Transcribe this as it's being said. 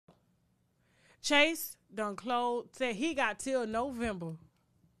Chase done closed. Said he got till November.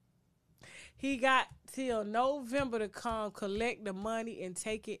 He got till November to come collect the money and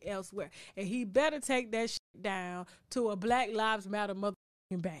take it elsewhere. And he better take that shit down to a Black Lives Matter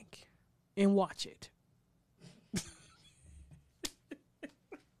motherfucking bank and watch it.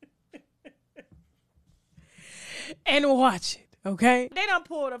 And watch it, okay? They done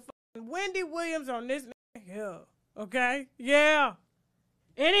pulled a fucking Wendy Williams on this here, okay? Yeah.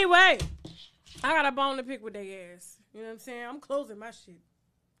 Anyway, I got a bone to pick with their ass. You know what I'm saying? I'm closing my shit.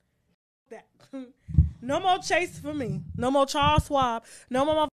 That. No more Chase for me. No more Charles Schwab. No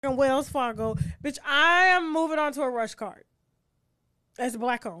more motherfucking Wells Fargo. Bitch, I am moving on to a Rush card. It's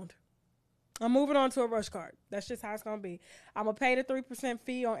black owned. I'm moving on to a Rush card. That's just how it's going to be. I'm going to pay the 3%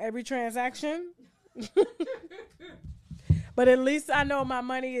 fee on every transaction. But at least I know my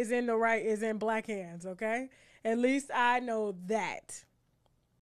money is in black hands, okay? At least I know that.